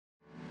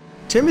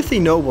Timothy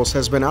Nobles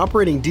has been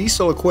operating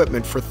diesel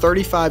equipment for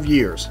 35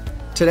 years.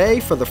 Today,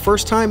 for the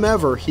first time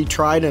ever, he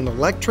tried an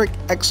electric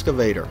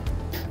excavator.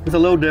 It's a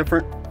little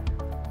different.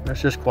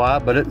 It's just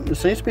quiet, but it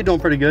seems to be doing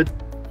pretty good.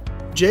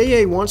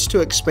 JEA wants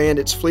to expand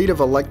its fleet of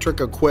electric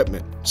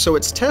equipment, so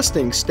it's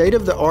testing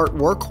state-of-the-art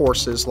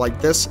workhorses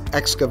like this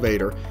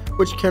excavator,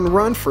 which can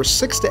run for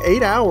 6 to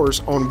 8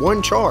 hours on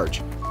one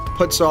charge,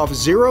 puts off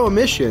 0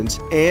 emissions,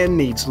 and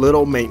needs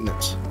little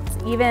maintenance.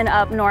 Even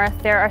up north,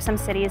 there are some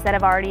cities that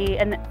have already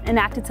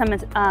enacted some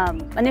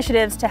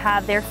initiatives to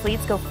have their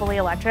fleets go fully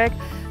electric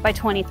by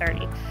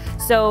 2030.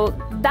 So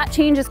that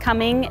change is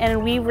coming,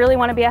 and we really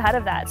want to be ahead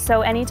of that.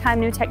 So anytime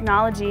new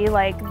technology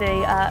like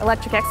the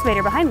electric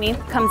excavator behind me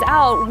comes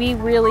out, we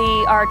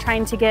really are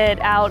trying to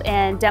get out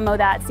and demo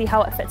that, see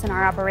how it fits in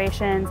our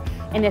operations.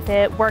 And if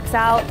it works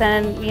out,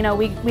 then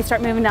we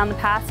start moving down the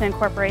path to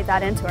incorporate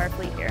that into our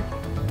fleet here.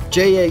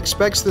 JEA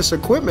expects this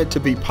equipment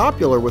to be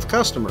popular with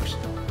customers.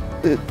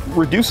 It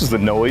reduces the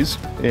noise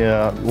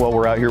while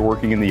we're out here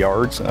working in the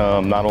yards.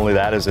 Not only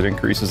that, as it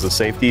increases the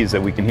safety, is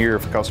that we can hear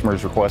if a customer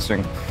is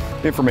requesting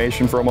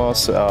information from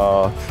us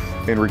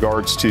in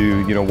regards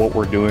to what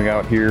we're doing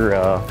out here.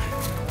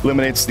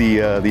 Eliminates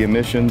the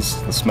emissions,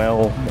 the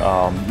smell,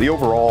 the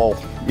overall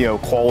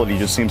quality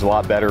just seems a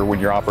lot better when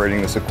you're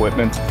operating this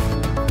equipment.